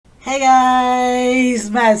Hey guys,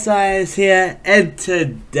 Mad Science here, and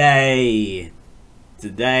today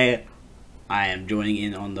I am joining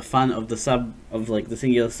in on the fun of the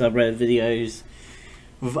singular subreddit videos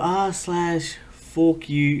with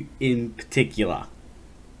r/kYouInParticular.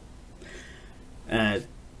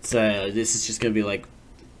 So this is just gonna be like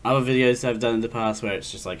other videos I've done in the past, where it's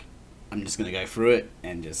just like I'm just gonna go through it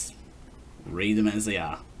and just read them as they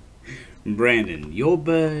are. Brandon, your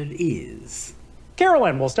bird is.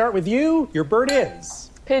 Carolyn, we'll start with you. Your bird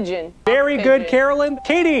is? Pigeon. Very good, Carolyn.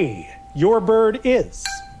 Katie, your bird is?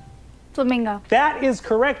 Flamingo. That is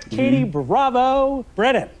correct, Katie. Bravo.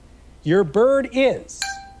 Brennan, your bird is?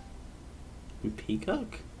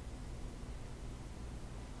 Peacock?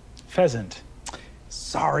 Pheasant.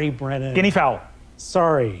 Sorry, Brennan. Guinea fowl.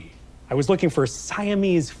 Sorry. I was looking for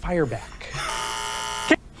Siamese fireback.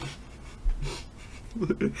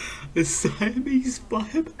 A Siamese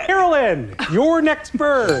fireback? Carolyn, your next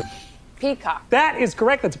bird. Peacock. That is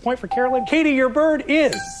correct. That's a point for Carolyn. Katie, your bird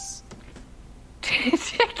is?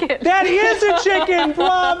 Chicken. That is a chicken.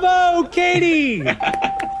 Bravo, Katie.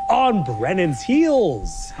 On Brennan's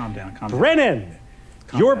heels. Calm down. Brennan,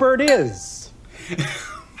 your bird is?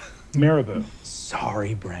 Marabou.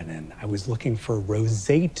 Sorry, Brennan. I was looking for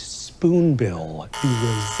roseate spoonbill. The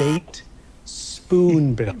roseate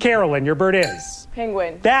spoonbill. Carolyn, your bird is?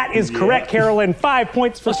 Penguin. That is correct, Carolyn. 5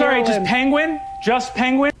 points for Sorry, Carolyn. just penguin? Just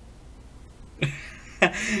penguin?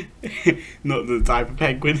 Not the type of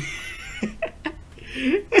penguin.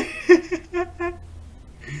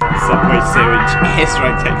 Subway sandwich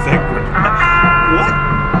airstrike takes that.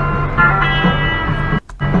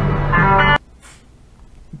 What?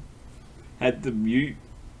 Had to mute.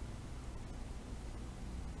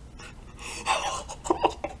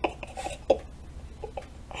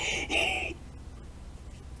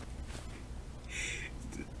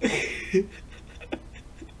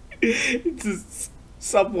 It's a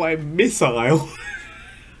subway missile.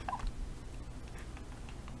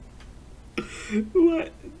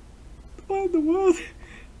 What? What in the world?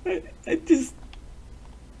 I just...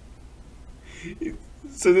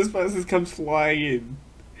 So this person comes flying in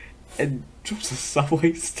and drops a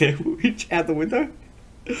subway sandwich out the window?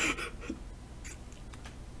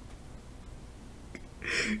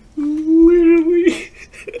 Literally.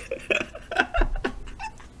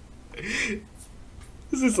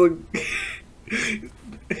 This is like...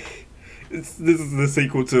 This is the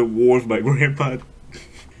sequel to War of My Grandpa.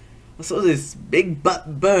 I saw this big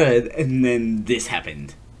butt bird and then this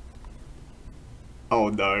happened. Oh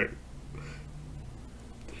no.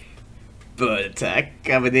 Bird attack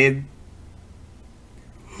coming in.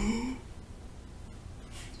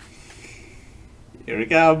 Here it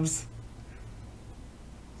comes.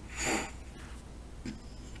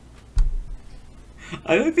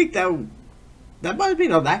 I don't think that might have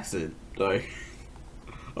been on accident though.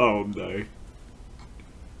 Oh no.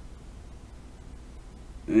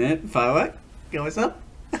 And firework goes up.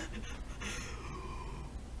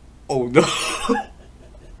 Oh no.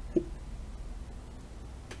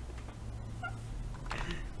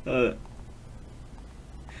 I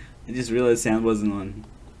just realized sound wasn't on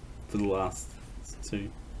for the last two.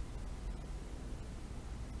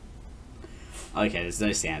 Okay, there's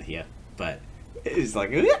no sound here, but it's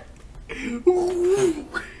like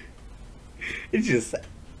it just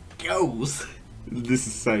goes. This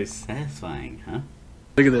is so satisfying, huh?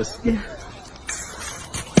 Look at this. Yeah.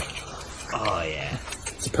 Oh yeah.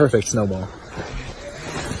 It's a perfect snowball.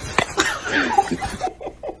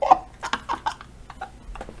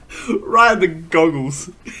 Right in the goggles.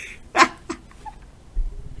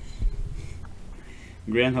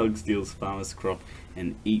 Groundhog steals farmer's crop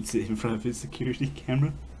and eats it in front of his security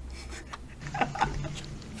camera.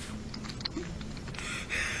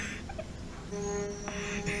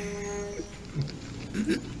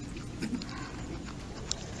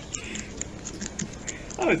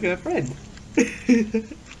 Oh, he's got a friend.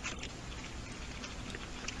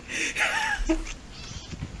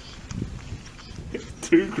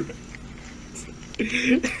 Too great.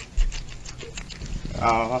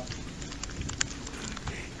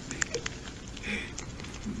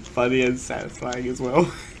 Funny and satisfying as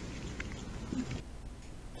well.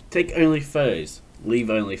 Take only photos, leave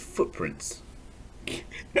only footprints.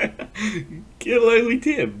 Kill only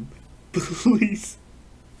Tim. Please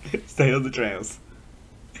stay on the trails.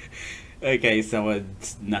 Okay, someone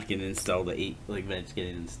snuck in and stole the E. Like, managed to get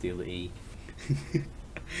in and steal the E.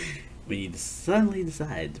 When you suddenly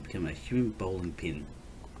decide to become a human bowling pin.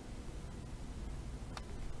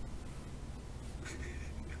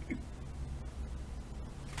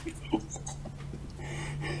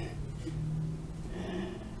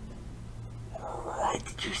 Why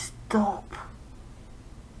did you stop.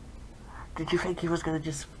 Did you think he was gonna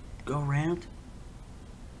just go around?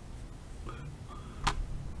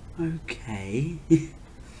 Okay.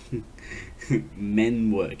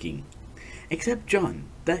 Men working. Except John.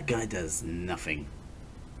 That guy does nothing.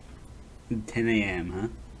 10 a.m., huh?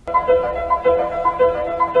 Oh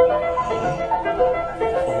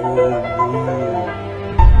no.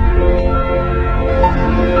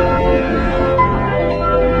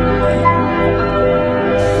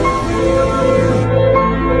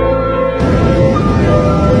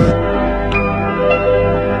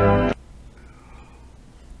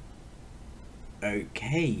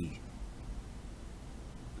 Okay.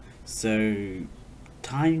 So,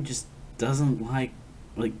 time just doesn't like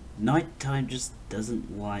nighttime just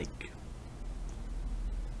doesn't like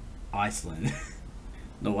Iceland.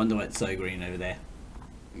 No wonder why it's so green over there.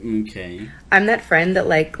 Okay. I'm that friend that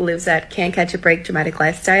like lives that can't catch a break dramatic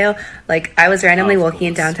lifestyle. Like I was randomly walking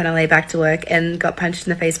in downtown LA back to work and got punched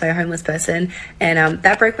in the face by a homeless person, and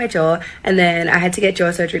that broke my jaw, and then I had to get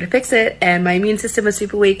jaw surgery to fix it, and my immune system was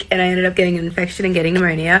super weak and I ended up getting an infection and getting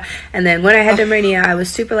pneumonia. And then when I had pneumonia, I was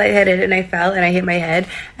super lightheaded and I fell and I hit my head,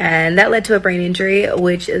 and that led to a brain injury,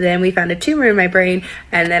 which then we found a tumor in my brain,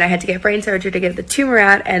 and then I had to get brain surgery to get the tumor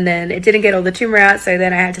out, and then it didn't get all the tumor out, so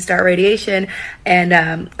then I had to start radiation. And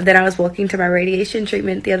then I was walking to my radiation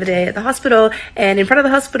treatment the other day at the hospital, and in front of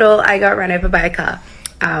the hospital I got run over by a car.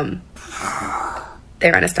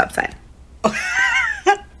 They ran a stop sign.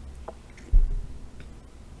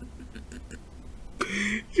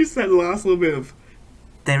 Just that last little bit of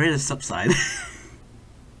there is a stop sign.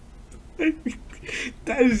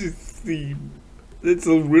 That is just it's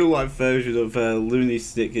a real life version of Looney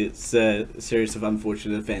Snicket's series of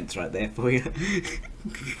unfortunate events right there for you.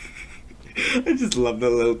 I just love the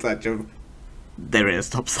little touch of there is a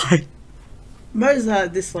stop sign.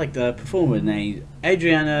 Mozart disliked a performer named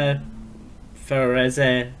Adriana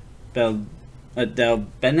Ferreze del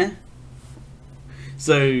Bene.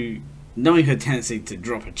 So, knowing her tendency to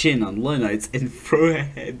drop her chin on low notes and throw her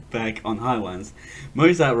head back on high ones,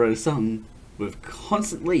 Mozart wrote a song with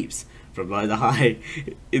constant leaps from low to high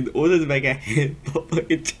in order to make her head pop like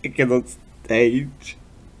a chicken on stage.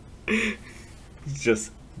 It's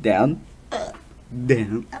just down,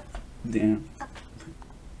 down, down.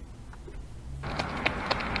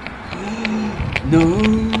 No.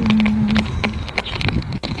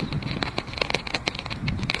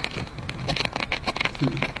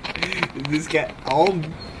 This guy, oh,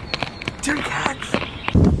 2 cats.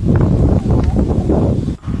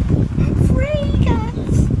 Free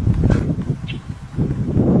cats.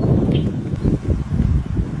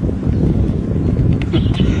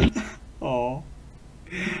 Oh,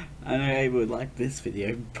 I know Ava would like this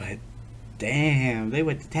video, but damn, they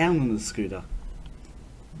went to town on the scooter.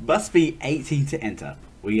 Must be 18 to enter.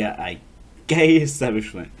 We are a gay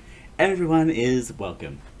establishment. Everyone is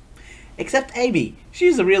welcome. Except Amy.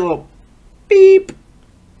 She's a real old beep.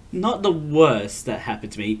 Not the worst that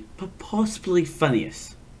happened to me, but possibly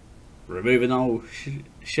funniest. Removing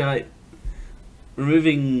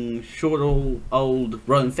short old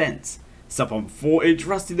rotten fence. Step on 4-inch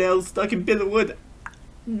rusty nails stuck in bit of wood.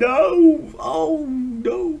 No! Oh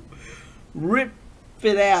no! Rip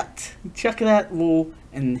it out, chuck it out wall,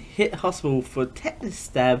 and hit hospital for tetanus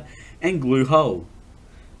stab and glue hole.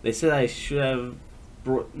 They said I should have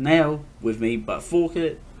brought nail with me, but fork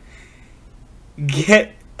it.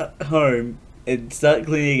 Get home and start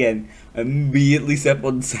cleaning again. Immediately step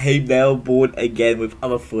on same nail board again with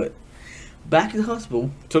other foot. Back in the hospital,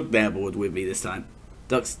 took nail board with me this time.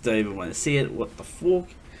 Ducks don't even want to see it. What the fork?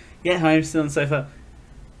 Get home, sit on the sofa.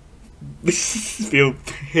 Feel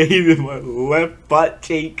pain in my left butt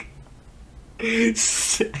cheek.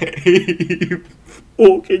 Same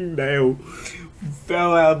forking nail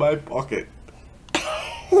fell out of my pocket.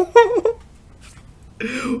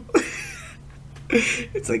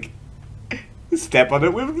 It's like, step on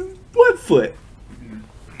it with one foot.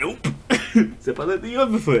 Nope. Step on it with the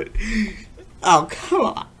other foot. Oh, come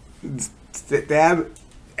on. Sit down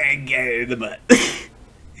and get it in the butt.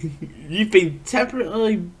 You've been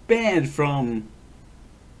temporarily banned from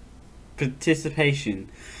participation.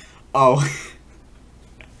 Oh.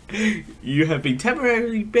 You have been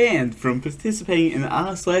temporarily banned from participating in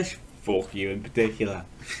r/ForkYouInParticular.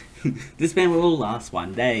 This ban will last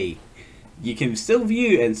 1 day. You can still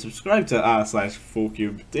view and subscribe to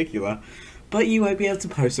r/ForkYouInParticular, but you won't be able to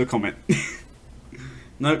post or comment.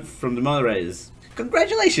 Note from the moderators.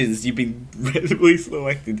 Congratulations, you've been randomly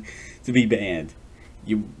selected to be banned.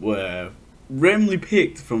 You were randomly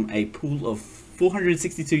picked from a pool of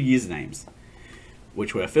 462 usernames,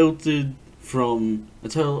 which were filtered from a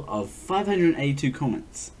total of 582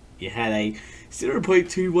 comments. you had a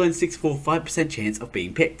 0.21645% chance of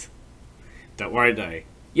being picked. Don't worry though,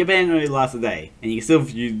 your ban only lasts a day, and you can still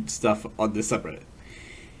view stuff on the subreddit.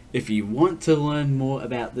 If you want to learn more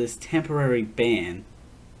about this temporary ban,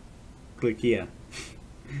 click here.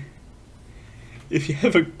 If you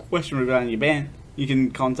have a question regarding your ban, you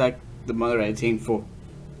can contact the moderator team for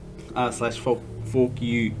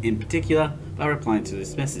 /kYouInParticular by replying to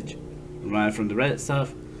this message. Reminder from the Reddit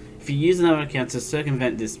stuff: if you use another account to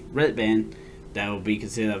circumvent this Reddit ban, that will be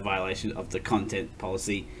considered a violation of the content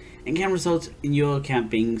policy and can result in your account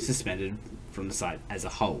being suspended from the site as a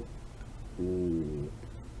whole. Ooh.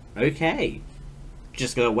 Okay.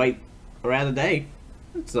 Just gotta wait around a day.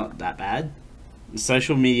 It's not that bad.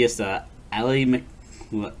 Social media star Ali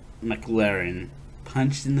McLaren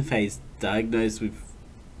punched in the face, diagnosed with...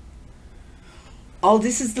 Oh,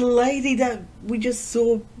 this is the lady that we just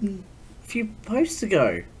saw a few posts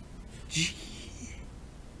ago. Gee.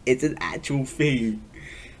 It's an actual thing.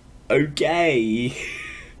 Okay.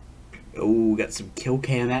 Oh, got some kill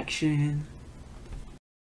cam action.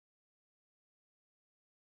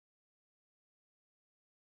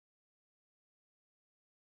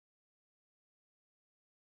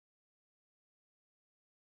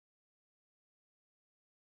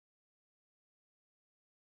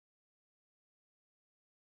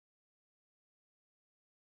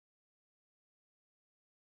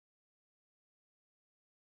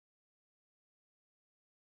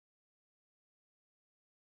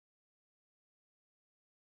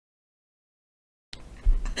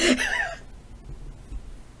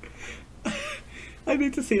 I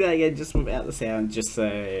need to see that again just without the sound, just so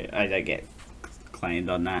I don't get claimed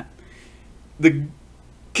on that. It's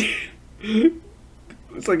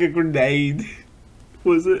like a grenade,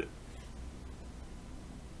 was it?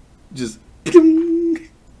 Just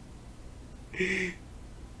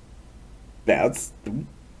bounce.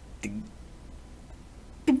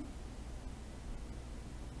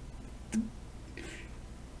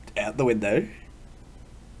 Out the window.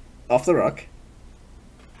 Off the rock.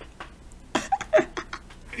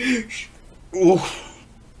 Oh.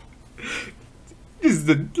 Just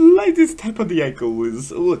the lightest tap on the ankle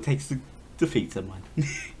is all it takes to defeat someone.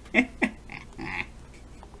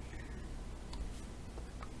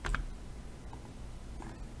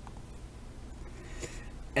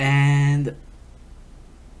 And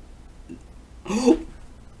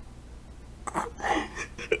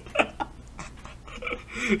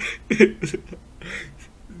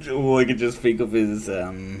all I could just think of is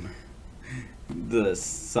the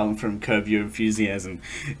song from Curb Your Enthusiasm.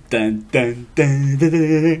 Dun dun dun dun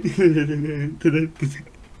dun dun dun dun.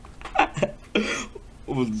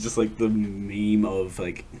 Or just like the meme of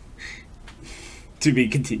like to be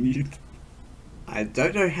continued. I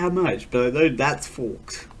don't know how much, but I know that's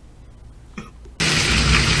forked.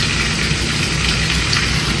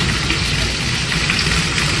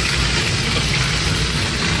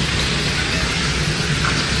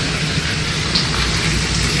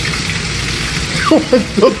 What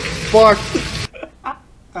the fuck?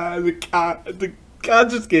 The car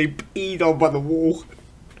just getting peed on by the wall.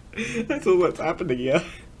 That's all that's happening here.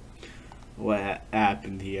 What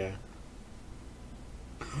happened here?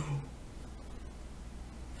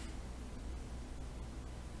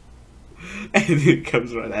 And it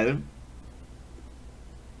comes right at him.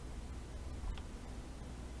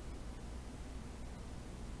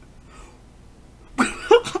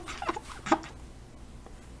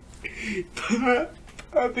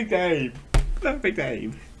 Perfect aim. Perfect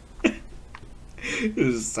aim.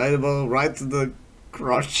 Just side the ball right to the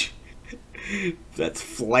crotch. That's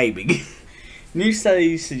flaming. New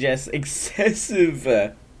studies suggest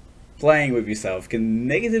excessive playing with yourself can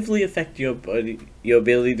negatively affect your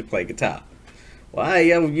ability to play guitar. Why are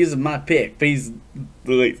you using my pick? Please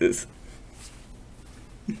delete this.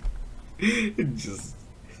 Just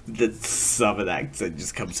the southern accent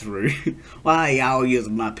just comes through. Why are y'all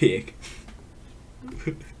using my pick?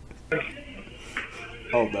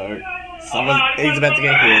 Oh no. He's about to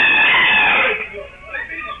get hit.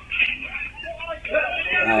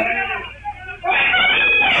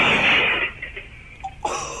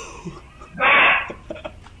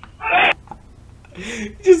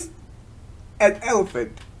 Just an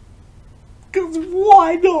elephant. Because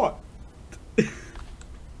why not?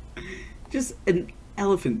 Just an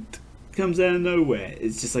elephant comes out of nowhere.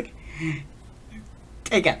 It's just like,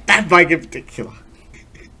 take out that bike in particular.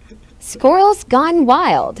 Squirrels gone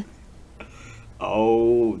wild.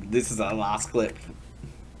 Oh, this is our last clip.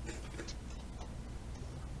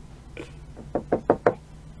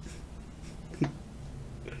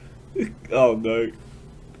 Oh no.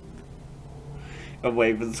 I'm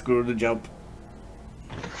waiting for the squirrel to jump.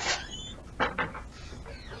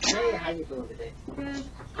 how you doing today?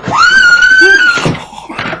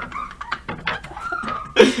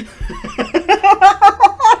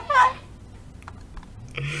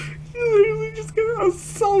 You literally just got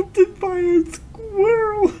assaulted by a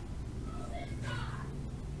squirrel.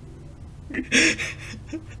 The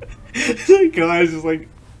guy's just like,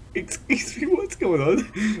 excuse me, what's going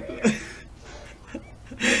on?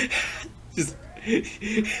 Just,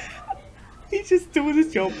 he's just doing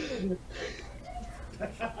his job.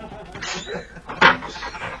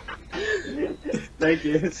 Thank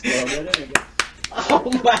you.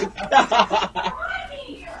 Oh my god!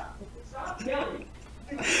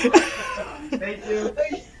 Thank you.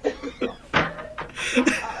 I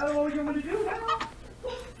don't know what you want me to do now.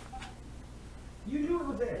 You knew it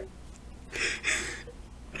was there.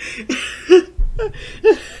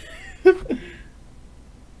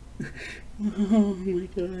 Oh my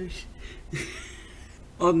gosh.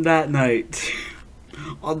 On that note,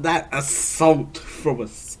 on that assault from a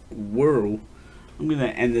squirrel, I'm gonna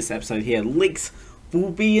end this episode here. Links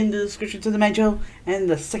will be in the description to the main channel and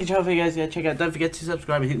the second channel for you guys to check out. Don't forget to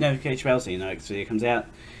subscribe and hit the notification bell so you know next video comes out.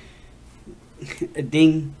 A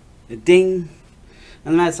ding, a ding.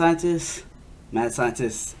 And the Mad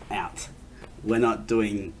Scientist out. We're not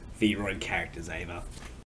doing V-Roid characters either.